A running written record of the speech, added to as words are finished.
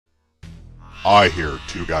I hear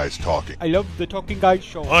two guys talking. I love the Talking Guys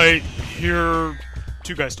show. I hear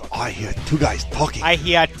two guys talking. I hear two guys talking. I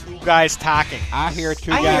hear two guys talking. I hear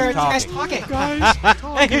two guys talking.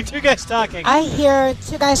 I hear two guys talking. I hear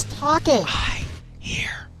two guys talking. I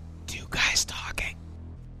hear two guys talking.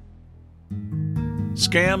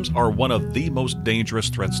 Scams are one of the most dangerous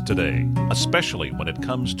threats today, especially when it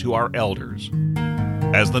comes to our elders.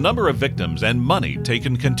 As the number of victims and money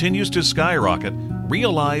taken continues to skyrocket,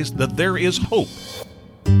 realize that there is hope.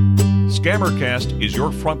 Scammercast is your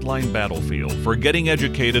frontline battlefield for getting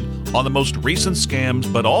educated on the most recent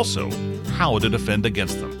scams, but also how to defend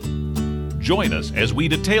against them. Join us as we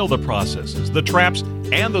detail the processes, the traps,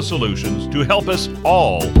 and the solutions to help us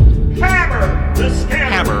all hammer the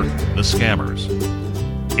scammers.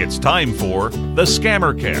 It's time for the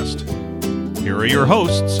Scammercast. Here are your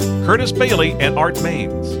hosts, Curtis Bailey and Art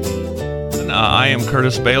Maines. I am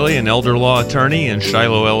Curtis Bailey, an elder law attorney in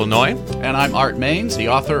Shiloh, Illinois. And I'm Art Maines, the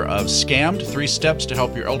author of Scammed, 3 Steps to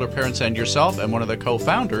Help Your Elder Parents and Yourself, and one of the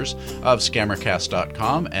co-founders of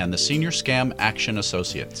Scammercast.com and the Senior Scam Action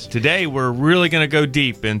Associates. Today, we're really going to go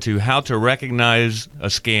deep into how to recognize a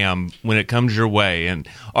scam when it comes your way. And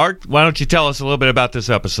Art, why don't you tell us a little bit about this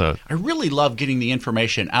episode? I really love getting the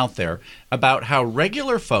information out there about how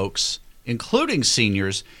regular folks, including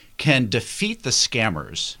seniors, can defeat the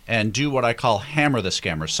scammers and do what I call hammer the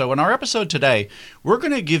scammers. So in our episode today, we're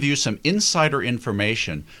going to give you some insider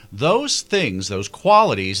information, those things, those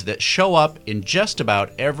qualities that show up in just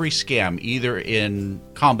about every scam, either in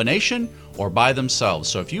combination or by themselves.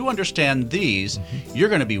 So if you understand these, you're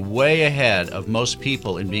going to be way ahead of most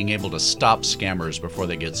people in being able to stop scammers before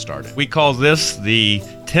they get started. We call this the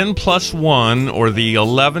 10 plus 1 or the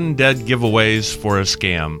 11 dead giveaways for a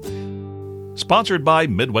scam. Sponsored by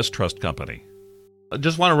Midwest Trust Company. I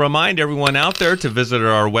just want to remind everyone out there to visit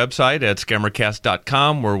our website at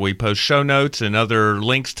scammercast.com, where we post show notes and other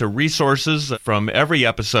links to resources from every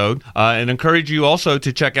episode, and encourage you also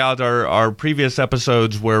to check out our previous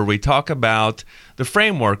episodes where we talk about the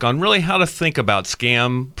framework on really how to think about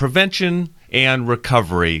scam prevention and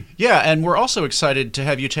recovery. Yeah, and we're also excited to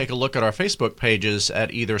have you take a look at our Facebook pages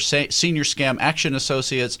at either Senior Scam Action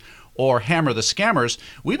Associates or Hammer the Scammers.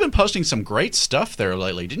 We've been posting some great stuff there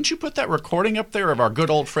lately. Didn't you put that recording up there of our good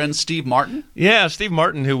old friend Steve Martin? Yeah, Steve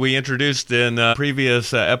Martin, who we introduced in a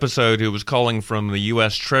previous episode, who was calling from the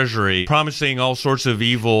U.S. Treasury, promising all sorts of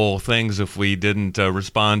evil things if we didn't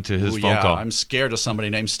respond to his phone call. I'm scared of somebody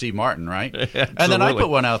named Steve Martin, right? Absolutely. And then I put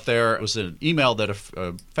one out there. It was an email that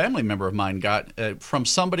a family member of mine got from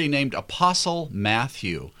somebody named Apostle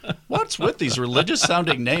Matthew. What's with these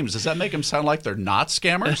religious-sounding names? Does that make them sound like they're not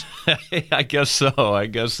scammers? I guess so.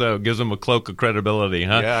 Gives them a cloak of credibility,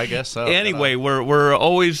 huh? Yeah, I guess so. Anyway, we're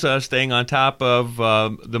always staying on top of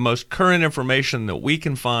the most current information that we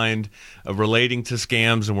can find relating to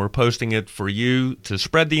scams, and we're posting it for you to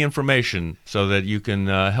spread the information so that you can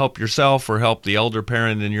help yourself or help the elder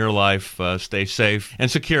parent in your life stay safe and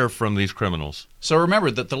secure from these criminals. So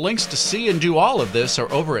remember that the links to see and do all of this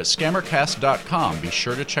are over at scammercast.com. Be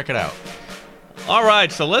sure to check it out. All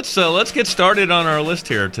right, so let's get started on our list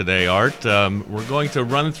here today, Art. We're going to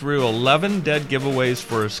run through 11 dead giveaways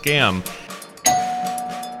for a scam.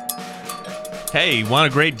 Hey, you want a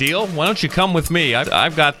great deal? Why don't you come with me?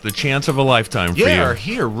 I've got the chance of a lifetime for you. Yeah,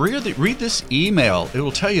 here, read this email. It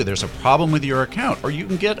will tell you there's a problem with your account, or you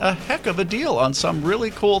can get a heck of a deal on some really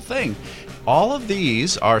cool thing. All of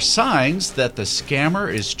these are signs that the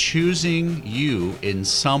scammer is choosing you in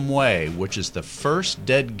some way, which is the first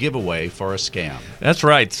dead giveaway for a scam. That's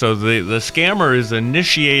right. So the scammer is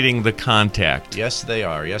initiating the contact. Yes, they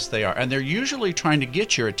are. And they're usually trying to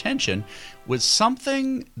get your attention with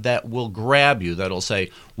something that will grab you, that'll say,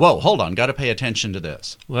 whoa, hold on, got to pay attention to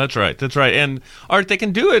this. Well, that's right. And, Art, they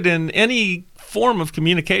can do it in any form of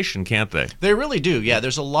communication, can't they? They really do, yeah.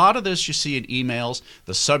 There's a lot of this you see in emails.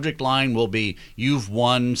 The subject line will be, you've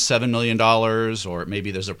won $7 million, or maybe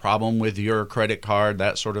there's a problem with your credit card,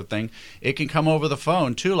 that sort of thing. It can come over the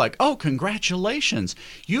phone, too, like, oh, congratulations,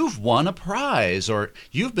 you've won a prize, or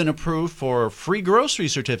you've been approved for free grocery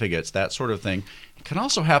certificates, that sort of thing. It can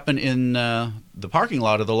also happen in the parking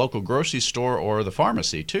lot of the local grocery store or the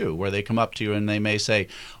pharmacy, too, where they come up to you and they may say,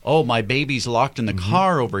 oh, my baby's locked in the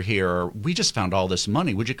car over here, or we just found all this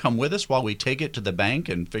money. Would you come with us while we take it to the bank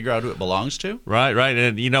and figure out who it belongs to? Right.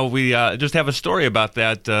 And, we just have a story about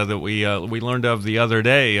that that we learned of the other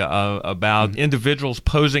day about individuals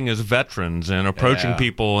posing as veterans and approaching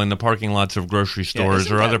people in the parking lots of grocery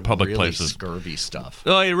stores or other public places. Scurvy stuff.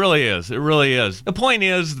 Oh, it really is. The point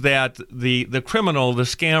is that the criminal, the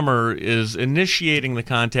scammer, is initiating initiating the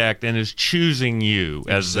contact and is choosing you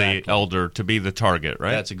as the elder to be the target,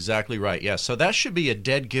 right? That's exactly right, yes. So that should be a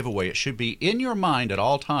dead giveaway. It should be in your mind at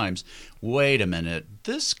all times. Wait a minute,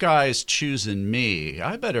 this guy's choosing me.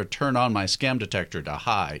 I better turn on my scam detector to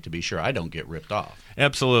high to be sure I don't get ripped off.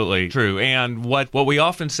 Absolutely true. And what we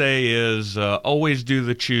often say is always do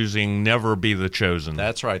the choosing, never be the chosen.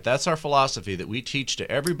 That's right. That's our philosophy that we teach to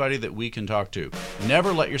everybody that we can talk to.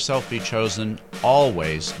 Never let yourself be chosen.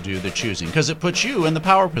 Always do the choosing, because it puts you in the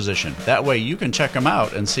power position. That way you can check them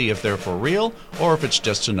out and see if they're for real or if it's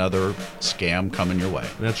just another scam coming your way.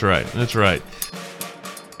 That's right. That's right.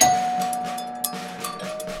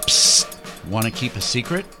 Want to keep a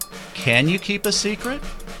secret? Can you keep a secret?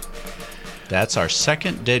 That's our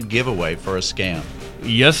second dead giveaway for a scam.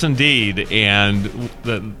 Yes, indeed. And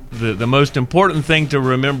the most important thing to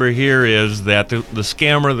remember here is that the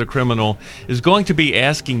scammer, the criminal, is going to be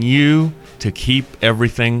asking you to keep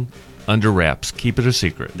everything under wraps. Keep it a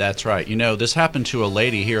secret. That's right. You know, this happened to a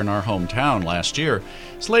lady here in our hometown last year.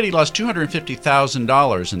 This lady lost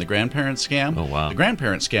 $250,000 in the grandparent scam. Oh, wow. The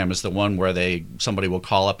grandparent scam is the one where somebody will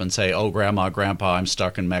call up and say, oh, Grandma, Grandpa, I'm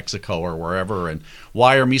stuck in Mexico or wherever, and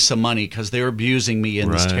wire me some money because they're abusing me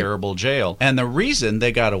in this terrible jail. And the reason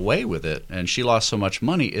they got away with it, and she lost so much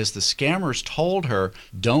money, is the scammers told her,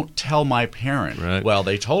 don't tell my parent. Right. Well,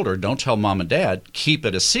 they told her, don't tell Mom and Dad, keep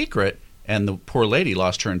it a secret. And the poor lady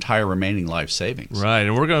lost her entire remaining life savings. Right,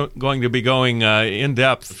 and we're going to be going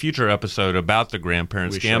in-depth future episode about the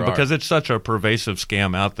grandparent scam sure because it's such a pervasive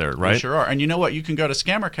scam out there, right? We sure are. And you know what? You can go to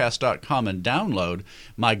scammercast.com and download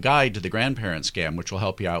my guide to the grandparent scam, which will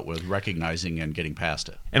help you out with recognizing and getting past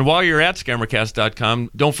it. And while you're at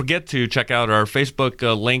scammercast.com, don't forget to check out our Facebook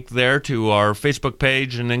link there to our Facebook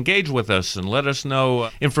page and engage with us and let us know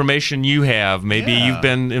information you have. Maybe you've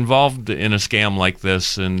been involved in a scam like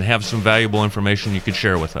this and have some valuable information you could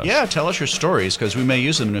share with us. Yeah, tell us your stories because we may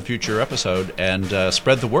use them in a future episode and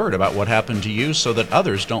spread the word about what happened to you so that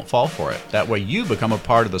others don't fall for it. That way you become a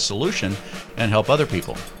part of the solution and help other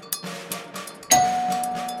people.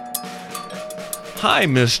 Hi,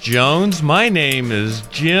 Miss Jones. My name is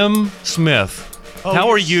Jim Smith. How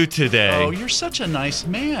are you today? Oh, you're such a nice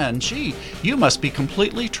man. Gee, you must be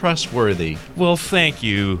completely trustworthy. Well, thank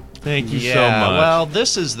you. Thank you so much. Well,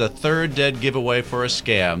 this is the third dead giveaway for a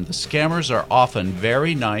scam. The scammers are often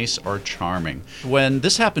very nice or charming. When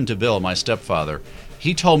this happened to Bill, my stepfather,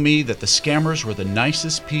 he told me that the scammers were the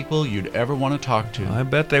nicest people you'd ever want to talk to. I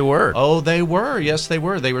bet they were. Oh, they were. Yes, they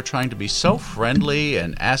were. They were trying to be so friendly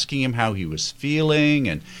and asking him how he was feeling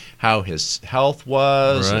and how his health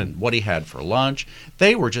was and what he had for lunch.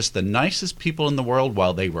 They were just the nicest people in the world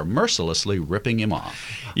while they were mercilessly ripping him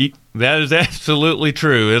off. That is absolutely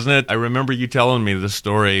true, isn't it? I remember you telling me the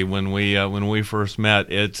story when we first met.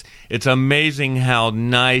 It's amazing how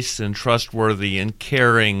nice and trustworthy and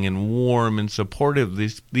caring and warm and supportive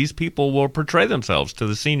these people will portray themselves to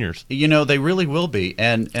the seniors. You know, they really will be.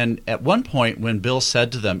 And at one point when Bill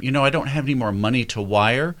said to them, I don't have any more money to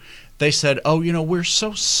wire, they said, oh, we're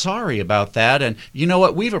so sorry about that. And you know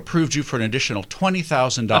what? We've approved you for an additional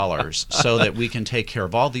 $20,000 so that we can take care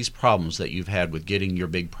of all these problems that you've had with getting your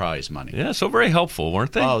big prize money. Yeah, so very helpful,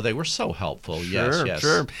 weren't they? Oh, they were so helpful. Yes.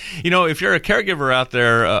 Sure. If you're a caregiver out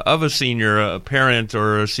there of a senior, a parent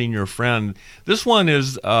or a senior friend, this one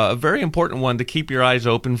is a very important one to keep your eyes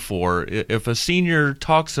open for. If a senior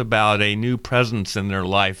talks about a new presence in their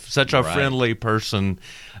life, such a friendly person,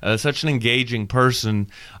 such an engaging person,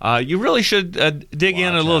 you really should dig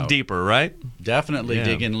in a little deeper, right? Definitely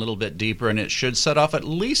dig in a little bit deeper, and it should set off at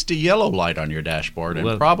least a yellow light on your dashboard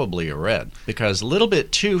and probably a red, because a little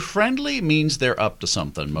bit too friendly means they're up to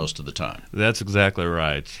something most of the time. That's exactly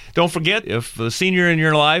right. Don't forget, if a senior in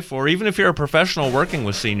your life, or even if you're a professional working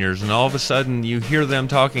with seniors, and all of a sudden you hear them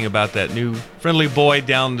talking about that new friendly boy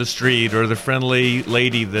down the street or the friendly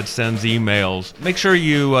lady that sends emails, make sure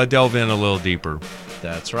you delve in a little deeper.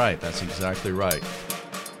 That's right. That's exactly right.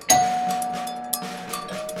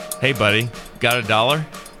 Hey, buddy, got $1?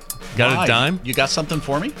 Got a dime? You got something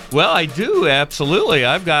for me? Well, I do, absolutely.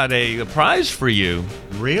 I've got a prize for you.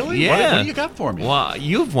 Really? Yeah. What do you got for me? Well,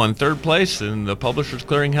 you've won third place in the Publishers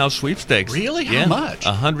Clearinghouse sweepstakes. Really? How much?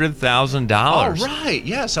 $100,000. Oh, right.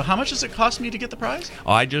 Yeah. So how much does it cost me to get the prize?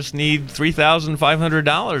 Oh, I just need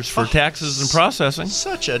 $3,500 for taxes and processing.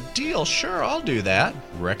 Such a deal. Sure, I'll do that.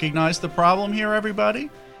 Recognize the problem here, everybody?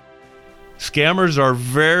 Scammers are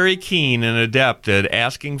very keen and adept at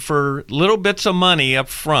asking for little bits of money up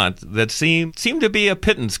front that seem to be a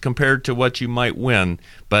pittance compared to what you might win.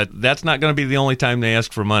 But that's not going to be the only time they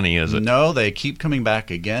ask for money, is it? No, they keep coming back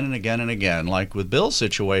again and again and again. Like with Bill's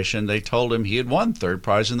situation, they told him he had won third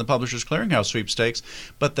prize in the Publishers Clearinghouse sweepstakes,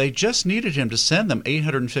 but they just needed him to send them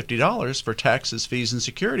 $850 for taxes, fees, and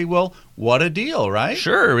security. Well, what a deal, right?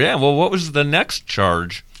 Sure, yeah. Well, what was the next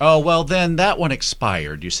charge? Oh, well, then that one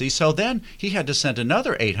expired, you see. So then he had to send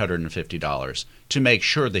another $850 to make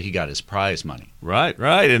sure that he got his prize money. Right.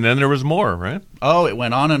 And then there was more, right? Oh, it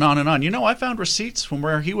went on and on and on. You know, I found receipts from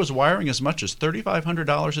where he was wiring as much as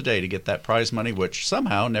 $3,500 a day to get that prize money, which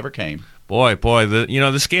somehow never came. Boy, the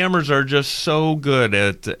scammers are just so good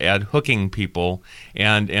at hooking people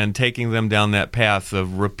and taking them down that path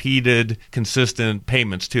of repeated, consistent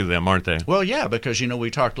payments to them, aren't they? Well, yeah, because, we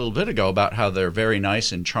talked a little bit ago about how they're very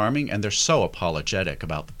nice and charming, and they're so apologetic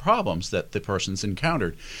about the problems that the person's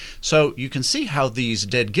encountered. So you can see how these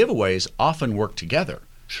dead giveaways often work together.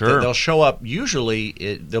 Sure. They'll show up,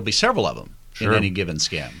 usually there'll be several of them. Sure. In any given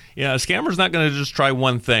scam. Yeah, a scammer's not going to just try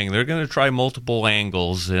one thing. They're going to try multiple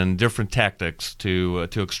angles and different tactics to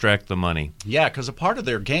extract the money. Yeah, because a part of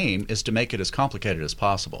their game is to make it as complicated as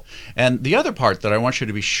possible. And the other part that I want you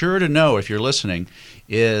to be sure to know if you're listening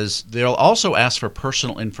is they'll also ask for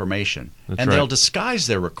personal information. That's and right. They'll disguise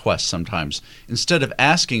their requests sometimes. Instead of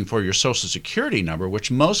asking for your Social Security number,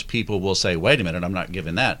 which most people will say, wait a minute, I'm not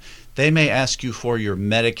giving that. They may ask you for your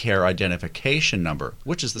Medicare identification number,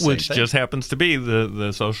 which is the same thing. Which just happens to be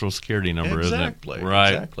the Social Security number, exactly, isn't it?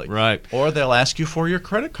 Right, exactly. Right. Or they'll ask you for your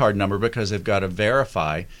credit card number because they've got to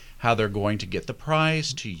verify how they're going to get the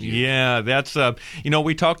prize to you. Yeah, that's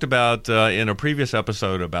we talked about in a previous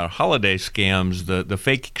episode about holiday scams, the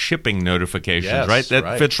fake shipping notifications, Yes, right? That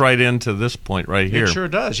right. fits right into this point right here. It sure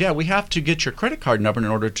does. Yeah, we have to get your credit card number in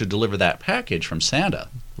order to deliver that package from Santa.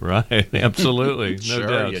 Right, absolutely, no Sure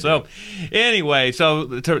doubt. you So, do. anyway,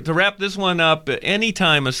 to wrap this one up,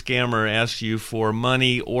 anytime a scammer asks you for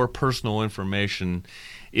money or personal information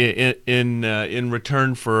in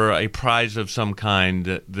return for a prize of some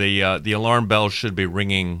kind, the alarm bells should be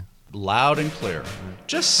ringing Loud and clear.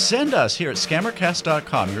 Just send us here at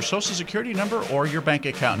scammercast.com your Social Security number or your bank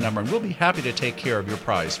account number, and we'll be happy to take care of your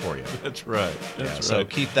prize for you. That's right. That's So right.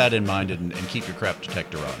 keep that in mind and keep your crap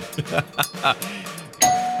detector on.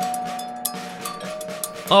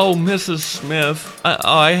 Oh, Mrs. Smith,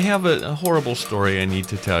 I have a horrible story I need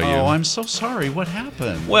to tell you. Oh, I'm so sorry. What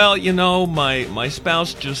happened? Well, my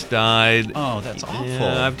spouse just died. Oh, that's awful.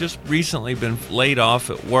 Yeah, I've just recently been laid off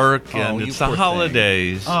at work, and you it's the poor thing.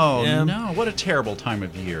 holidays. Oh, And, no. What a terrible time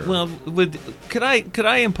of year. Well, could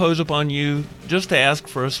I impose upon you just to ask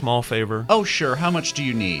for a small favor? Oh, sure. How much do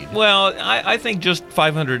you need? Well, I think just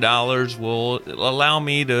 $500 will allow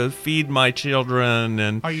me to feed my children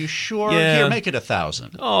and. Are you sure? Yeah. Here, make it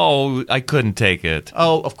 1,000. Oh, I couldn't take it.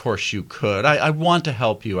 Oh, of course you could. I want to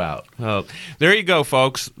help you out. Oh, there you go,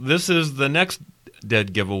 folks. This is the next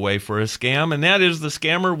dead giveaway for a scam, and that is the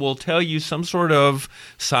scammer will tell you some sort of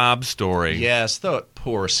sob story. Yes, the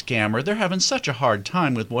poor scammer. They're having such a hard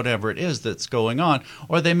time with whatever it is that's going on.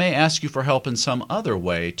 Or they may ask you for help in some other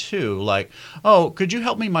way, too. Like, oh, could you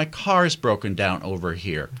help me? My car's broken down over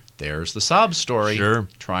here. There's the sob story. Sure.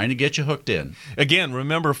 Trying to get you hooked in. Again,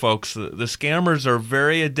 remember, folks, the scammers are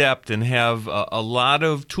very adept and have a lot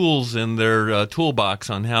of tools in their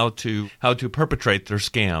toolbox on how to perpetrate their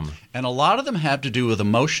scam. And a lot of them have to do with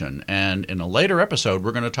emotion. And in a later episode,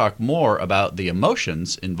 we're going to talk more about the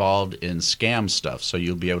emotions involved in scam stuff, so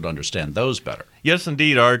you'll be able to understand those better. Yes,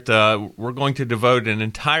 indeed, Art. We're going to devote an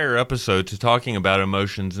entire episode to talking about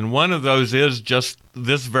emotions, and one of those is just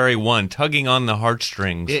this very one, tugging on the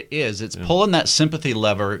heartstrings. It is. It's pulling that sympathy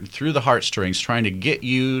lever through the heartstrings, trying to get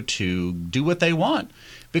you to do what they want.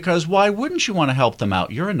 Because why wouldn't you want to help them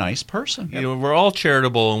out? You're a nice person. We're all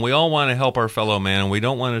charitable, and we all want to help our fellow man, and we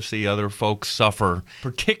don't want to see other folks suffer,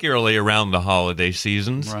 particularly around the holiday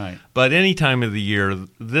seasons. Right. But any time of the year,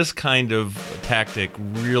 this kind of tactic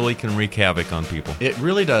really can wreak havoc on people. It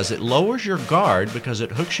really does. It lowers your guard because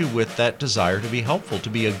it hooks you with that desire to be helpful, to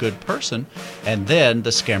be a good person, and then the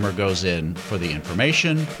scammer goes in for the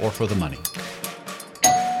information or for the money.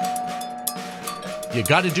 You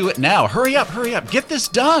got to do it now. Hurry up, hurry up. Get this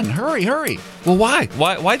done. Hurry, hurry. Well, why?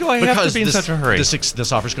 Why do I have to be in such a hurry?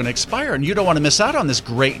 This offer's going to expire, and you don't want to miss out on this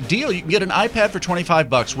great deal. You can get an iPad for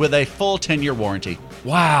 $25 with a full 10-year warranty.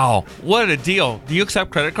 Wow, what a deal. Do you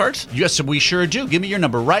accept credit cards? Yes, we sure do. Give me your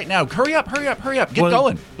number right now. Hurry up, hurry up, hurry up. Get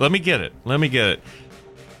going. Let me get it.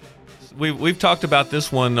 We've talked about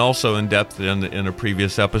this one also in depth in a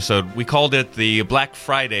previous episode. We called it the Black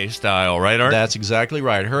Friday style, right, Art? That's exactly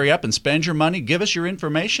right. Hurry up and spend your money, give us your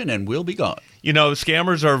information, and we'll be gone. You know,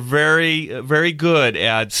 scammers are very, very good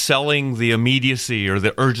at selling the immediacy or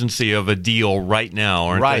the urgency of a deal right now,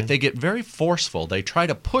 aren't Right. they? They get very forceful. They try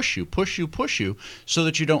to push you so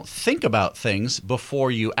that you don't think about things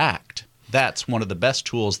before you act. That's one of the best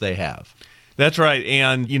tools they have. That's right.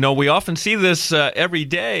 And, you know, we often see this every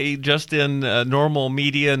day just in normal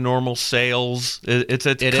media, normal sales. It's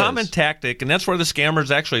a common tactic, and that's where the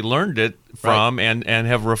scammers actually learned it from and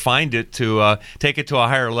have refined it to take it to a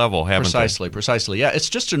higher level, haven't they? Precisely. Yeah, it's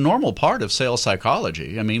just a normal part of sales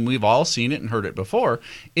psychology. I mean, we've all seen it and heard it before.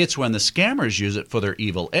 It's when the scammers use it for their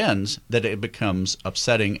evil ends that it becomes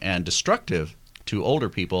upsetting and destructive to older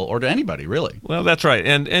people or to anybody, really. Well, that's right.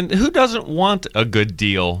 And who doesn't want a good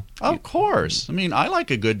deal? Of course. I mean, I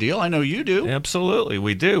like a good deal. I know you do. Absolutely.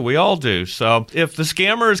 We do. We all do. So if the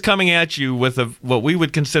scammer is coming at you with what we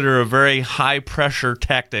would consider a very high-pressure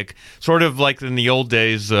tactic, sort of like in the old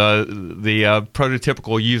days, the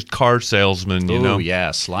prototypical used car salesman, you know? Oh,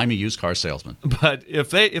 yeah, slimy used car salesman. But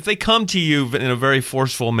if they come to you in a very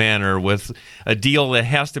forceful manner with a deal that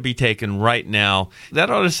has to be taken right now,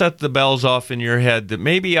 that ought to set the bells off in your head that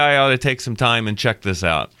maybe I ought to take some time and check this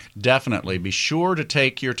out. Definitely. Be sure to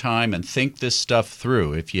take your time and think this stuff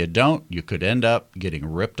through. If you don't, you could end up getting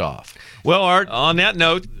ripped off. Well, Art, on that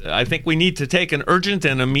note, I think we need to take an urgent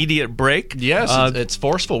and immediate break. Yes, it's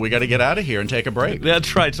forceful. We got to get out of here and take a break.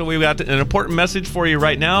 That's right. So we've got an important message for you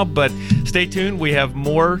right now, but stay tuned. We have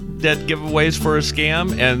more dead giveaways for a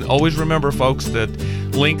scam. And always remember, folks, that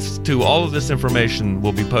links to all of this information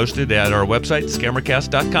will be posted at our website,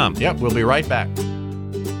 scammercast.com. Yep, we'll be right back.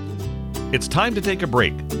 It's time to take a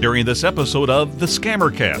break during this episode of The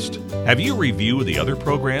Scammercast. Have you reviewed the other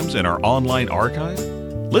programs in our online archive?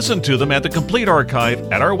 Listen to them at the complete archive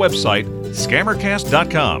at our website,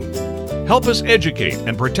 scammercast.com. Help us educate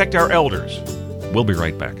and protect our elders. We'll be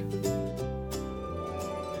right back.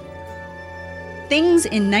 Things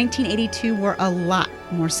in 1982 were a lot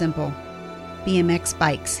more simple. BMX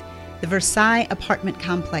bikes, the Versailles apartment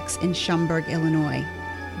complex in Schaumburg, Illinois,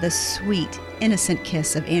 the sweet, innocent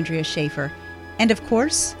kiss of Andrea Schaefer, and of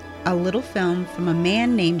course, a little film from a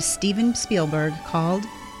man named Steven Spielberg called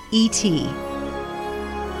E.T.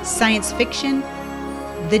 Science fiction,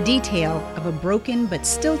 the detail of a broken but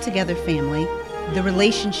still together family, the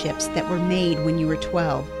relationships that were made when you were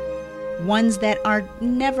 12, ones that are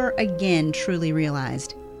never again truly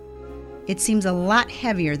realized. It seems a lot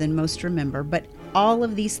heavier than most remember, but all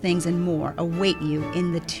of these things and more await you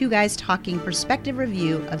in the Two Guys Talking perspective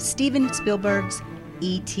review of Steven Spielberg's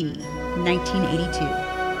E.T. 1982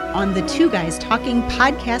 on the Two Guys Talking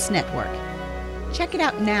podcast network. Check it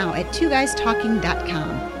out now at twoguystalking.com.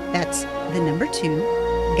 That's the number 2,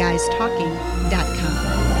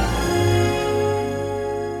 guystalking.com.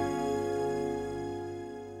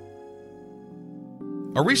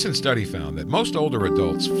 A recent study found that most older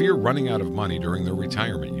adults fear running out of money during their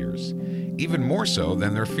retirement years, even more so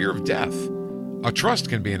than their fear of death. A trust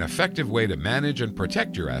can be an effective way to manage and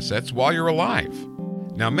protect your assets while you're alive.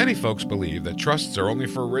 Now, many folks believe that trusts are only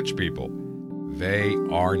for rich people. They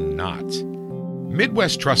are not.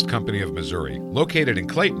 Midwest Trust Company of Missouri, located in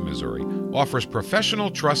Clayton, Missouri, offers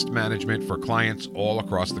professional trust management for clients all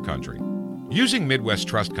across the country. Using Midwest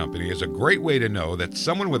Trust Company is a great way to know that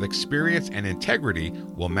someone with experience and integrity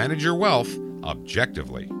will manage your wealth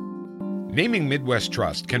objectively. Naming Midwest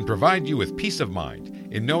Trust can provide you with peace of mind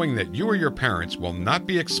in knowing that you or your parents will not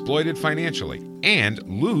be exploited financially and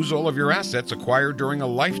lose all of your assets acquired during a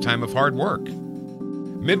lifetime of hard work.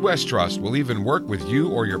 Midwest Trust will even work with you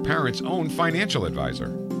or your parents' own financial advisor.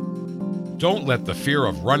 Don't let the fear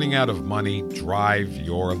of running out of money drive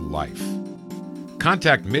your life.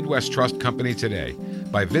 Contact Midwest Trust Company today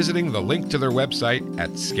by visiting the link to their website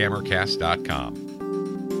at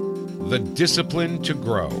scammercast.com. The discipline to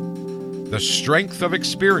grow, the strength of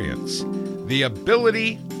experience, the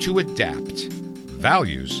ability to adapt,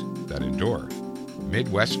 values that endure.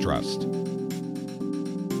 Midwest Trust.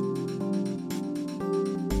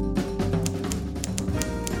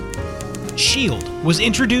 S.H.I.E.L.D. was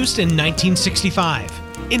introduced in 1965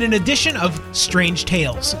 in an edition of Strange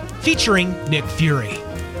Tales, featuring Nick Fury.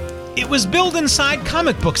 It was billed inside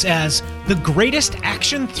comic books as the greatest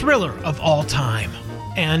action thriller of all time.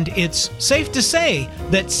 And it's safe to say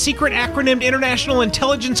that secret acronymed International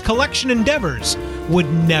Intelligence Collection endeavors would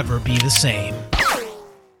never be the same.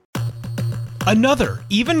 Another,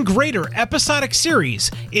 even greater episodic series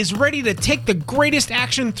is ready to take the greatest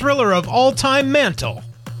action thriller of all time mantle.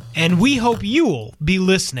 And we hope you'll be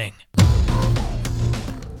listening.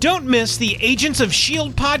 Don't miss the Agents of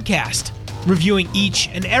S.H.I.E.L.D. podcast, reviewing each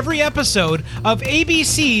and every episode of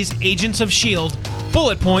ABC's Agents of S.H.I.E.L.D.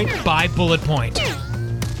 bullet point by bullet point.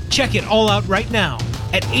 Check it all out right now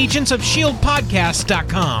at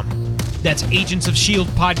agentsofshieldpodcast.com. That's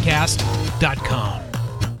agentsofshieldpodcast.com.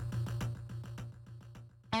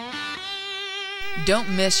 Don't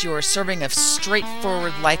miss your serving of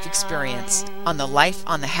straightforward life experience on the Life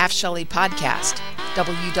on the Half Shelley podcast,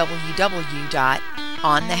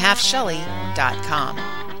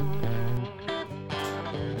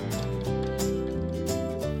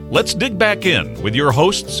 www.onthehalfshelley.com. Let's dig back in with your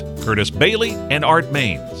hosts, Curtis Bailey and Art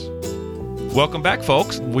Maines. Welcome back,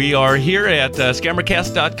 folks. We are here at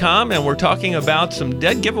scammercast.com, and we're talking about some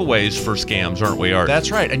dead giveaways for scams, aren't we, Art?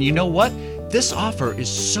 That's right. And you know what? This offer is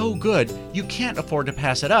so good, you can't afford to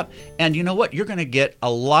pass it up. And you know what? You're going to get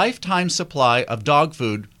a lifetime supply of dog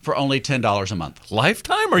food for only $10 a month.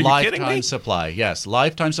 Lifetime? Are you kidding me? Lifetime supply, yes.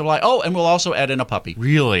 Lifetime supply. Oh, and we'll also add in a puppy.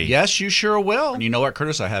 Really? Yes, you sure will. And you know what,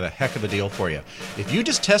 Curtis? I have a heck of a deal for you. If you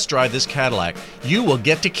just test drive this Cadillac, you will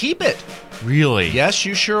get to keep it. Really? Yes,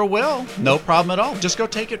 you sure will. No problem at all. Just go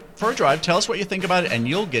take it for a drive. Tell us what you think about it, and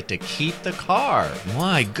you'll get to keep the car.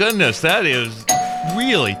 My goodness, that is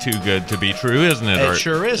really too good to be true, isn't it, Art? It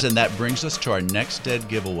sure is, and that brings us to our next dead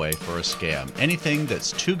giveaway for a scam. Anything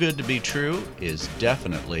that's too good to be true is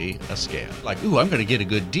definitely a scam. Like, ooh, I'm going to get a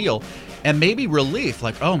good deal. And maybe relief,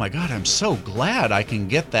 like, oh my God, I'm so glad I can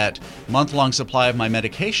get that month-long supply of my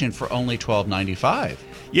medication for only $12.95.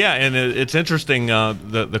 Yeah, and it's interesting,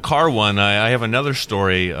 the car one. I have another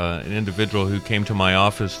story. An individual who came to my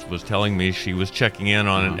office was telling me she was checking in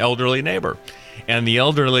on an elderly neighbor. And the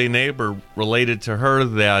elderly neighbor related to her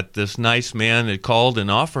that this nice man had called and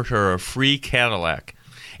offered her a free Cadillac.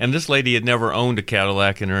 And this lady had never owned a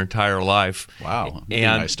Cadillac in her entire life. Wow, that'd be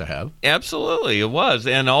and nice to have. Absolutely, it was.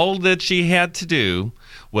 And all that she had to do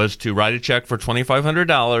was to write a check for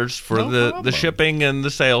 $2,500 for the shipping and the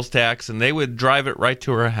sales tax, and they would drive it right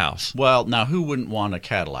to her house. Well, now who wouldn't want a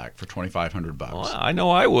Cadillac for $2,500? Well, I know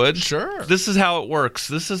I would. Sure. This is how it works.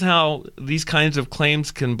 This is how these kinds of claims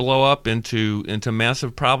can blow up into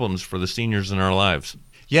massive problems for the seniors in our lives.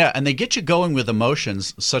 Yeah, and they get you going with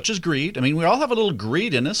emotions such as greed. I mean, we all have a little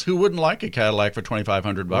greed in us. Who wouldn't like a Cadillac for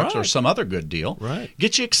 $2,500 or some other good deal? Right.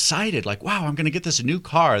 Get you excited, like, wow, I'm going to get this new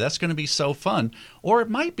car. That's going to be so fun. Or it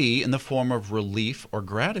might be in the form of relief or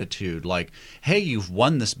gratitude, like, hey, you've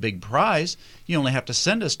won this big prize. You only have to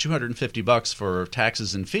send us $250 for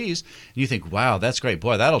taxes and fees. And you think, wow, that's great.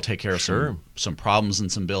 Boy, that'll take care of some problems and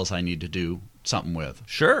some bills I need to do something with.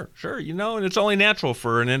 Sure. You know, and it's only natural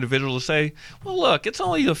for an individual to say, well, look, it's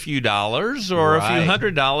only a few dollars or a few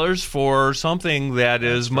 $100 for something that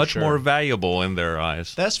is much more valuable in their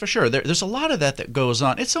eyes. That's for sure. There's a lot of that goes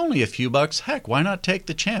on. It's only a few bucks. Heck, why not take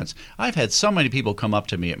the chance? I've had so many people come up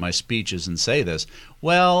to me at my speeches and say this.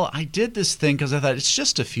 Well, I did this thing because I thought it's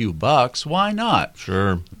just a few bucks. Why not?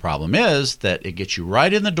 Sure. The problem is that it gets you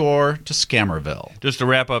right in the door to Scammerville. Just to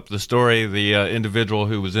wrap up the story, the individual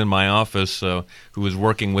who was in my office, who was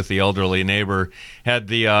working with the elderly neighbor, had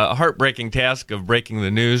the heartbreaking task of breaking the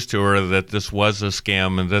news to her that this was a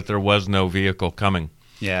scam and that there was no vehicle coming.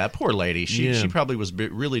 Yeah, poor lady. She probably was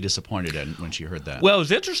really disappointed when she heard that. Well, it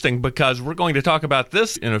was interesting because we're going to talk about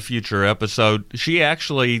this in a future episode. She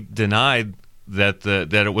actually denied that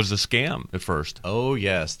it was a scam at first. Oh,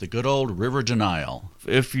 yes, the good old river denial.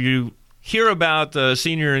 If you hear about a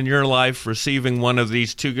senior in your life receiving one of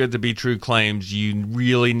these too good to be true claims, you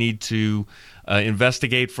really need to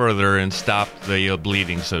investigate further and stop the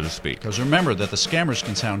bleeding, so to speak. Because remember that the scammers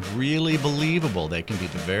can sound really believable. They can be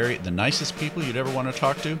the nicest people you'd ever want to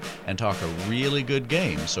talk to and talk a really good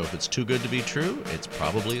game. So if it's too good to be true, it's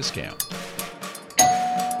probably a scam.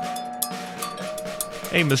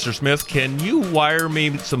 Hey, Mr. Smith, can you wire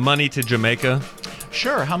me some money to Jamaica?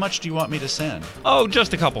 Sure. How much do you want me to send? Oh,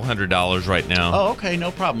 just a couple $100 right now. Oh, okay,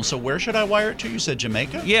 no problem. So where should I wire it to? You said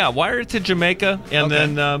Jamaica? Yeah, wire it to Jamaica, and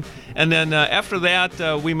then after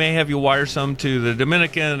that, we may have you wire some to the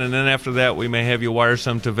Dominican, and then after that, we may have you wire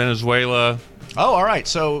some to Venezuela. Oh, all right.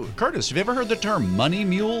 So, Curtis, have you ever heard the term money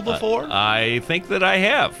mule before? I think that I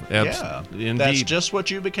have. Yeah, indeed. That's just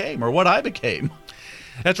what you became, or what I became.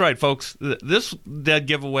 That's right, folks. This dead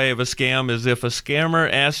giveaway of a scam is if a scammer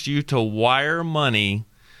asks you to wire money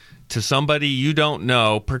to somebody you don't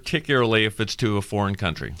know, particularly if it's to a foreign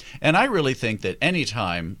country. And I really think that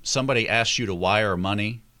anytime somebody asks you to wire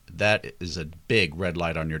money, that is a big red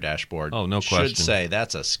light on your dashboard. Oh, no question. Should say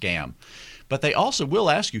that's a scam. But they also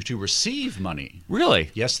will ask you to receive money.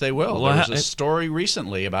 Really? Yes, they will. Well, there was a story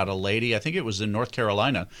recently about a lady, I think it was in North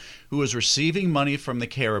Carolina, who was receiving money from the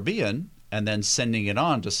Caribbean and then sending it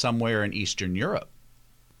on to somewhere in Eastern Europe.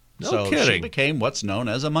 No so she kidding. became what's known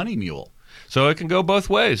as a money mule. So it can go both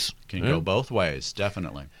ways. Can go both ways,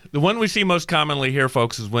 definitely. The one we see most commonly here,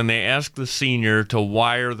 folks, is when they ask the senior to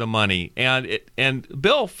wire the money. And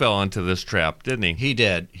Bill fell into this trap, didn't he? He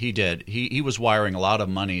did. He was wiring a lot of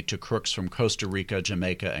money to crooks from Costa Rica,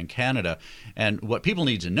 Jamaica, and Canada. And what people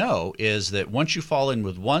need to know is that once you fall in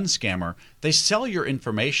with one scammer, they sell your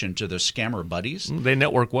information to their scammer buddies. They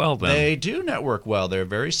network well, then. They do network well. They're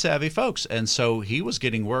very savvy folks. And so he was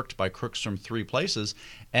getting worked by crooks from 3 places.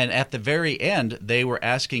 And at the very end, they were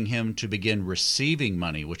asking him to begin receiving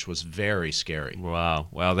money, which was very scary. Wow.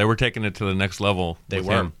 They were taking it to the next level. They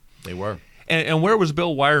were. And where was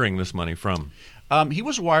Bill wiring this money from? He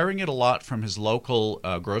was wiring it a lot from his local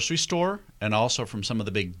grocery store and also from some of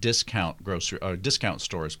the big discount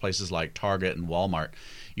stores, places like Target and Walmart,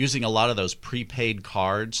 using a lot of those prepaid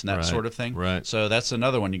cards and that sort of thing. Right. So that's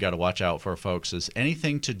another one you got to watch out for, folks, is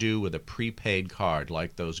anything to do with a prepaid card,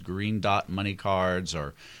 like those Green Dot money cards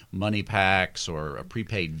or money packs or a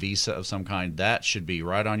prepaid Visa of some kind. That should be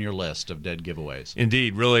right on your list of dead giveaways.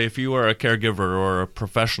 Indeed. Really, if you are a caregiver or a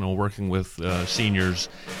professional working with seniors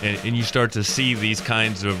and you start to see these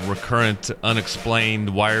kinds of recurrent, unexplained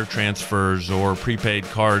wire transfers or prepaid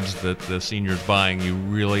cards that the senior's buying, you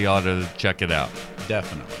really ought to check it out.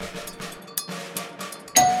 Definitely.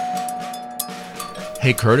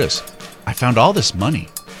 Hey, Curtis, I found all this money.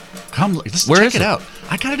 Come, let's check it out.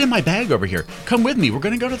 I got it in my bag over here. Come with me. We're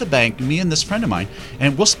going to go to the bank, me and this friend of mine,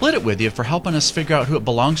 and we'll split it with you for helping us figure out who it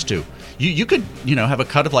belongs to. You could, have a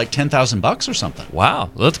cut of like $10,000 or something.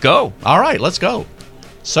 Wow, let's go. All right, let's go.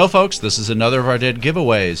 So, folks, this is another of our dead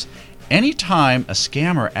giveaways. Anytime a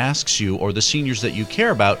scammer asks you or the seniors that you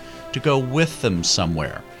care about to go with them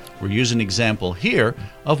somewhere, we're using an example here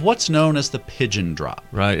of what's known as the pigeon drop.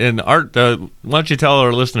 Right. And Art, why don't you tell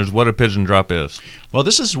our listeners what a pigeon drop is? Well,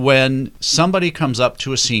 this is when somebody comes up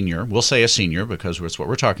to a senior, we'll say a senior because it's what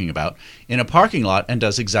we're talking about, in a parking lot and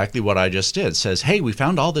does exactly what I just did. Says, hey, we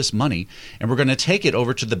found all this money and we're going to take it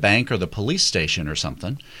over to the bank or the police station or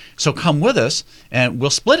something. So come with us and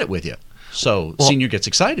we'll split it with you. So senior gets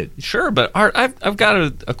excited. Sure, but Art, I've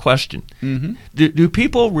got a question. Mm-hmm. Do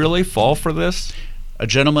people really fall for this? A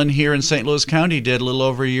gentleman here in St. Louis County did a little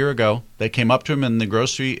over a year ago. They came up to him in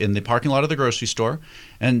the parking lot of the grocery store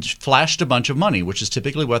and flashed a bunch of money, which is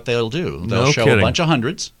typically what they'll do. They'll show a bunch of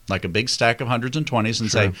hundreds, like a big stack of hundreds and 20s, and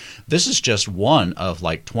say, this is just one of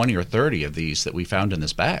like 20 or 30 of these that we found in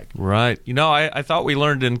this bag. Right. I thought we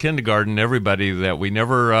learned in kindergarten, everybody, that we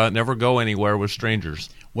never go anywhere with strangers.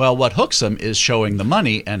 Well, what hooks them is showing the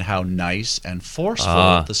money and how nice and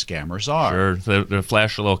forceful the scammers are. Sure, they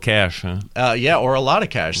flash a little cash, huh? Yeah, or a lot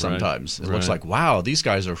of cash sometimes. It looks like, wow, these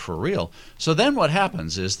guys are for real. So then what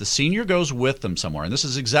happens is the senior goes with them somewhere, and this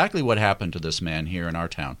is exactly what happened to this man here in our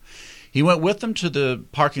town. He went with them to the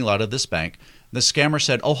parking lot of this bank. The scammer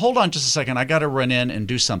said, oh, hold on just a second. I got to run in and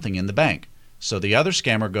do something in the bank. So the other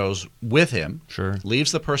scammer goes with him,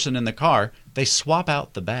 leaves the person in the car. They swap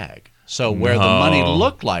out the bag. So where the money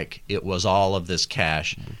looked like it was all of this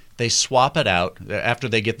cash, they swap it out after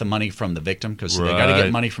they get the money from the victim, because they got to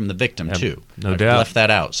get money from the victim too. No doubt. Left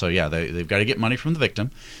that out. So yeah, they've got to get money from the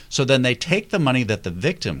victim. So then they take the money that the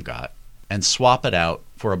victim got and swap it out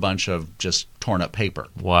for a bunch of just torn up paper.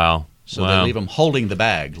 Wow. So they leave them holding the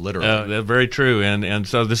bag, literally. Very true. And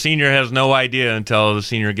so the senior has no idea until the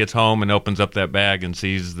senior gets home and opens up that bag and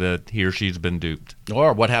sees that he or she's been duped.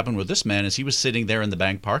 Or what happened with this man is he was sitting there in the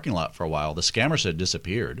bank parking lot for a while. The scammers had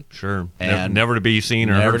disappeared. Sure. And never to be seen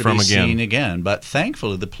or heard from again. Never to be seen again. But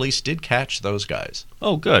thankfully, the police did catch those guys.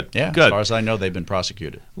 Oh, good. Yeah, good. As far as I know, they've been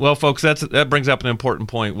prosecuted. Well, folks, that brings up an important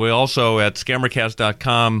point. We also, at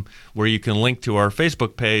scammercast.com, where you can link to our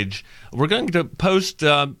Facebook page, we're going to post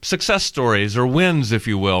success stories or wins, if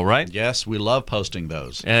you will, right? Yes, we love posting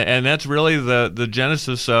those. And that's really the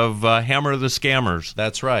genesis of Hammer the Scammers.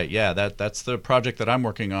 That's right. Yeah, that's the project that I'm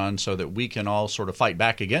working on so that we can all sort of fight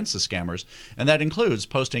back against the scammers. And that includes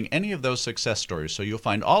posting any of those success stories. So you'll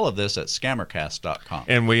find all of this at scammercast.com.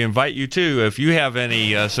 And we invite you, too, if you have any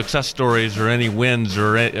success stories or any wins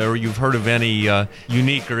or you've heard of any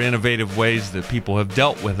unique or innovative ways that people have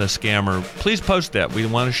dealt with a scammer, please post that. We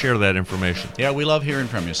want to share that information. Yeah, we love hearing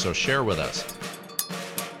from you, so share with us.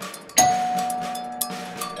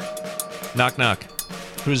 Knock, knock.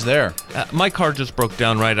 Who's there? My car just broke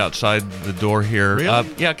down right outside the door here. Really?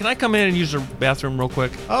 Yeah, can I come in and use the bathroom real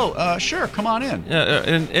quick? Oh, sure. Come on in.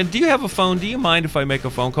 And do you have a phone? Do you mind if I make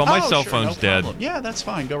a phone call? My cell phone's dead. Problem. Yeah, that's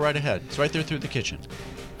fine. Go right ahead. It's right there through the kitchen.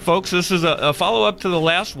 Folks, this is a follow-up to the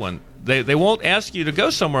last one. They won't ask you to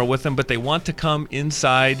go somewhere with them, but they want to come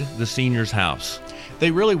inside the senior's house. They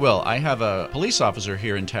really will. I have a police officer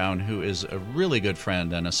here in town who is a really good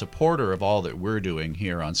friend and a supporter of all that we're doing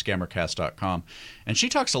here on Scammercast.com. And she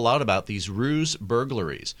talks a lot about these ruse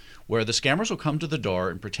burglaries, where the scammers will come to the door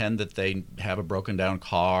and pretend that they have a broken down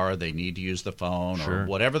car, they need to use the phone, or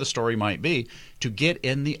whatever the story might be, to get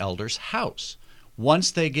in the elder's house. Once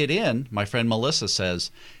they get in, my friend Melissa says,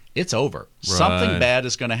 it's over. Something bad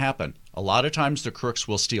is going to happen. A lot of times the crooks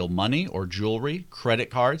will steal money or jewelry, credit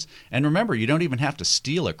cards. And remember, you don't even have to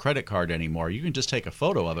steal a credit card anymore. You can just take a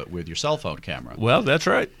photo of it with your cell phone camera. Well, that's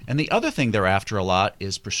right. And the other thing they're after a lot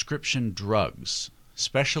is prescription drugs,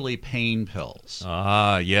 especially pain pills.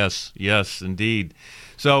 Ah, yes, indeed.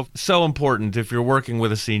 So important if you're working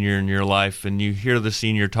with a senior in your life and you hear the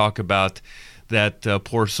senior talk about that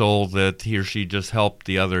poor soul that he or she just helped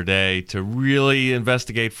the other day, to really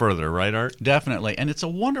investigate further, right, Art? Definitely. And it's a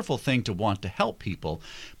wonderful thing to want to help people,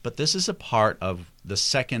 but this is a part of the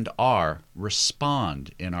second R,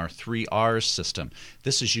 respond, in our 3 R's system.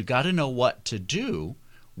 This is, you got to know what to do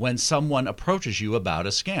when someone approaches you about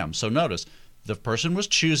a scam. So notice, the person was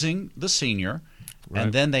choosing the senior,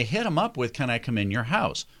 and then they hit him up with, can I come in your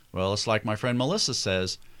house? Well, it's like my friend Melissa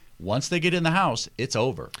says, once they get in the house, it's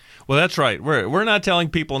over. Well, that's right. We're not telling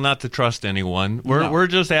people not to trust anyone. We're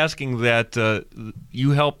just asking that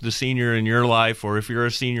you help the senior in your life, or if you're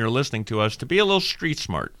a senior listening to us, to be a little street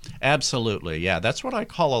smart. Absolutely, yeah. That's what I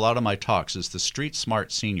call a lot of my talks, is the street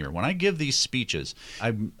smart senior. When I give these speeches,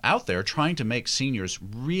 I'm out there trying to make seniors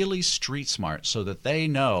really street smart so that they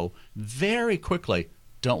know very quickly,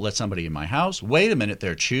 don't let somebody in my house. Wait a minute,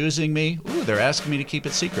 they're choosing me. Ooh, they're asking me to keep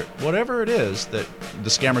it secret. Whatever it is that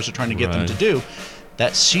the scammers are trying to get them to do,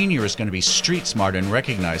 that senior is going to be street smart and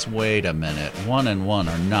recognize, wait a minute, 1 and 1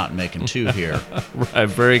 are not making 2 here. Right,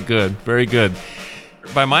 very good, very good.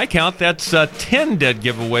 By my count, that's 10 dead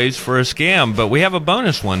giveaways for a scam, but we have a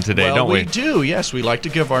bonus one today, don't we? We do, yes. We like to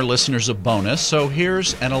give our listeners a bonus, so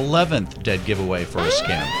here's an 11th dead giveaway for a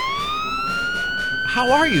scam.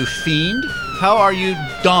 How are you, fiend? How are you,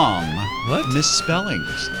 dong? What?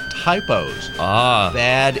 Misspellings, typos,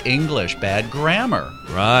 bad English, bad grammar.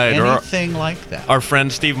 Right. Anything like that. Our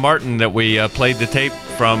friend Steve Martin that we played the tape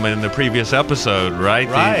from in the previous episode, right?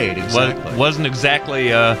 Right, exactly. Wasn't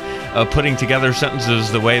exactly putting together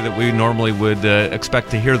sentences the way that we normally would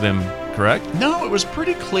expect to hear them, correct? No, it was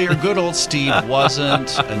pretty clear good old Steve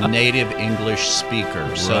wasn't a native English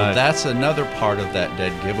speaker. So that's another part of that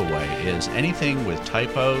dead giveaway, is anything with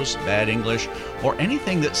typos, bad English, or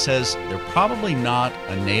anything that says they're probably not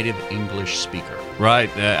a native English speaker. Right.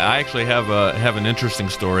 I actually have an interesting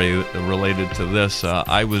story related to this.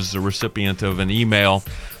 I was a recipient of an email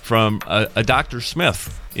from a Dr.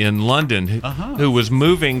 Smith in London who was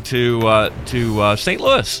moving to St.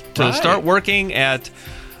 Louis to start working at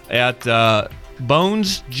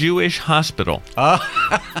Bones Jewish Hospital.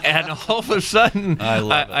 And all of a sudden,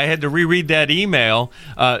 I had to reread that email.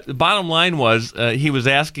 The bottom line was he was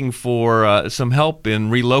asking for some help in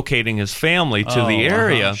relocating his family to the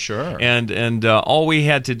area. Sure. And all we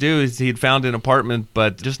had to do is he'd found an apartment,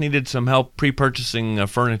 but just needed some help pre-purchasing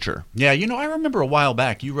furniture. Yeah, I remember a while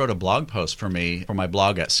back you wrote a blog post for me for my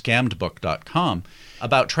blog at scammedbook.com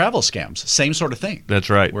about travel scams. Same sort of thing. That's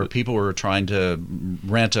right. Where people were trying to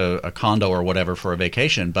rent a condo or whatever for a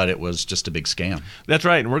vacation, but it was just a big scam. That's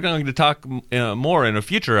right. And we're going to talk more in a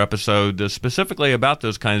future episode specifically about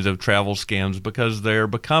those kinds of travel scams, because they're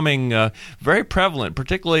becoming very prevalent,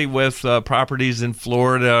 particularly with properties in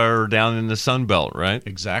Florida or down in the Sun Belt, right?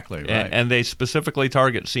 Exactly, right. And they specifically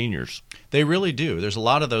target seniors. They really do. There's a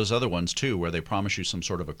lot of those other ones, too, where they promise you some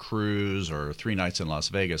sort of a cruise or 3 nights in Las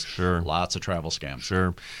Vegas. Sure. Lots of travel scams.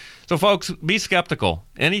 Sure. So, folks, be skeptical.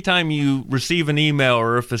 Anytime you receive an email,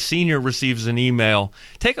 or if a senior receives an email,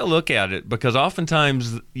 take a look at it, because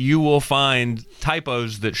oftentimes you will find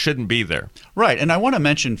typos that shouldn't be there. Right. And I want to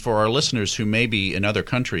mention for our listeners who may be in other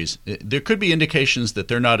countries, there could be indications that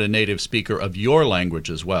they're not a native speaker of your language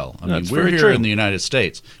as well. I mean, we're here in the United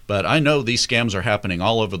States, but I know these scams are happening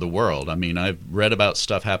all over the world. I mean, I've read about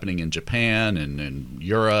stuff happening in Japan and in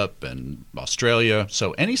Europe and Australia.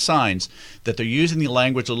 So any signs that they're using the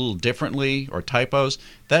language a little differently or typos,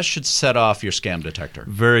 that should set off your scam detector.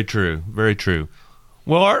 Very true. Very true.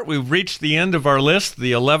 Well, Art, we've reached the end of our list,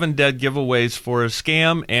 the 11 dead giveaways for a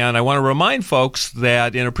scam, and I want to remind folks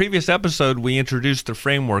that in a previous episode we introduced the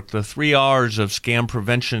framework, the 3 R's of scam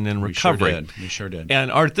prevention and recovery. We sure did.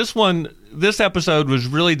 And Art, this episode was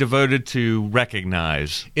really devoted to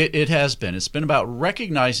recognize. It has been. It's been about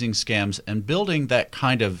recognizing scams and building that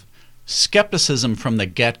kind of skepticism from the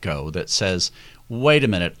get-go that says, wait a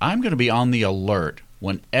minute, I'm going to be on the alert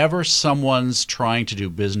whenever someone's trying to do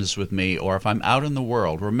business with me, or if I'm out in the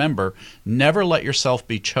world, remember, never let yourself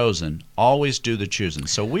be chosen. Always do the choosing.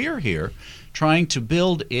 So we are here trying to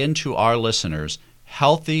build into our listeners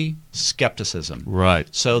healthy skepticism. Right.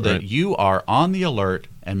 So that right. you are on the alert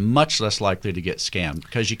and much less likely to get scammed,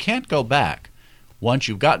 because you can't go back once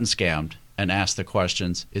you've gotten scammed and ask the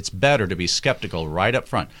questions. It's better to be skeptical right up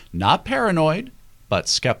front. Not paranoid, but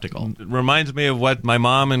skeptical. It reminds me of what my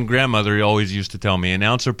mom and grandmother always used to tell me: an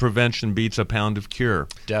ounce of prevention beats a pound of cure.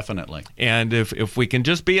 Definitely. And if we can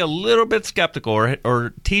just be a little bit skeptical,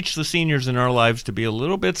 or teach the seniors in our lives to be a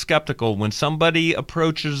little bit skeptical when somebody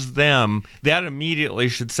approaches them, that immediately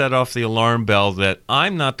should set off the alarm bell that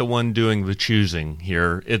I'm not the one doing the choosing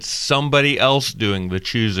here. It's somebody else doing the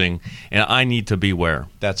choosing, and I need to beware.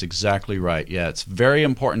 That's exactly right. Yeah, it's very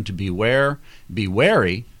important to beware, be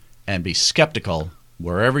wary, and be skeptical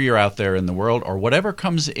wherever you're out there in the world, or whatever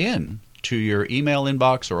comes in to your email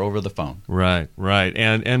inbox or over the phone. Right.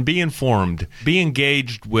 And be informed. Be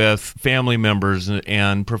engaged with family members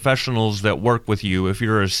and professionals that work with you if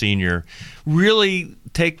you're a senior. Really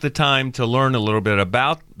take the time to learn a little bit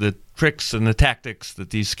about the tricks and the tactics that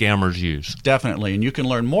these scammers use. Definitely, and you can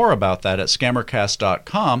learn more about that at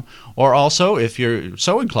scammercast.com, or also, if you're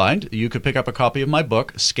so inclined, you could pick up a copy of my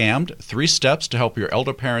book, Scammed: 3 Steps to Help Your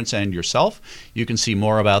Elder Parents and Yourself. You can see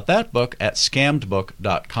more about that book at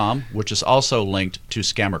scammedbook.com, which is also linked to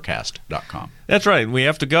scammercast.com. That's right. We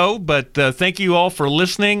have to go, but thank you all for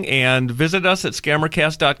listening, and visit us at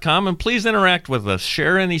scammercast.com, and please interact with us.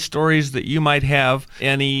 Share any stories that you might have,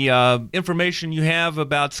 any information you have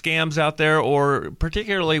about scams out there, or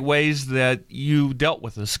particularly ways that you dealt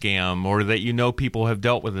with a scam, or that you know people have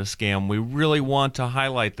dealt with a scam. We really want to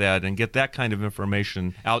highlight that and get that kind of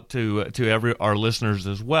information out to our listeners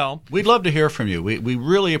as well. We'd love to hear from you. We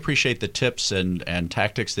really appreciate the tips and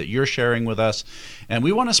tactics that you're sharing with us, and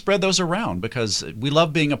we want to spread those around, because we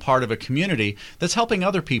love being a part of a community that's helping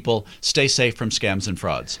other people stay safe from scams and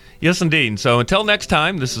frauds. Yes, indeed. So until next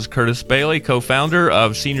time, this is Curtis Bailey, co-founder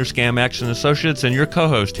of Senior Scam Action Associates, and your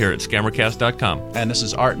co-host here at Scammercast.com. And this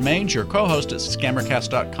is Art Mange, your co-host at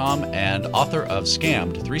Scammercast.com and author of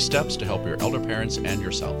Scammed: 3 Steps to Help Your Elder Parents and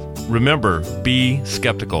Yourself. Remember, be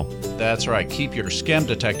skeptical. That's right. Keep your scam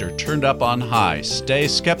detector turned up on high. Stay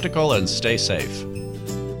skeptical and stay safe.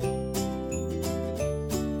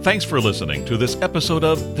 Thanks for listening to this episode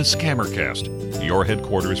of The Scammercast, your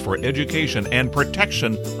headquarters for education and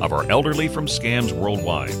protection of our elderly from scams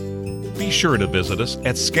worldwide. Be sure to visit us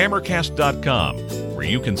at scammercast.com, where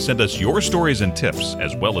you can send us your stories and tips,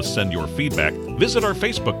 as well as send your feedback, visit our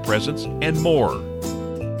Facebook presence, and more.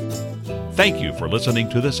 Thank you for listening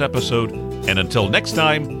to this episode, and until next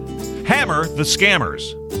time, hammer the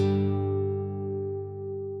scammers!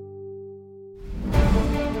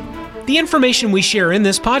 The information we share in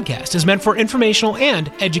this podcast is meant for informational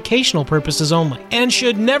and educational purposes only, and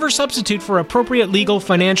should never substitute for appropriate legal,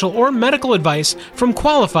 financial, or medical advice from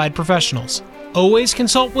qualified professionals. Always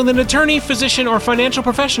consult with an attorney, physician, or financial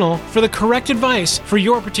professional for the correct advice for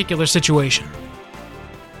your particular situation.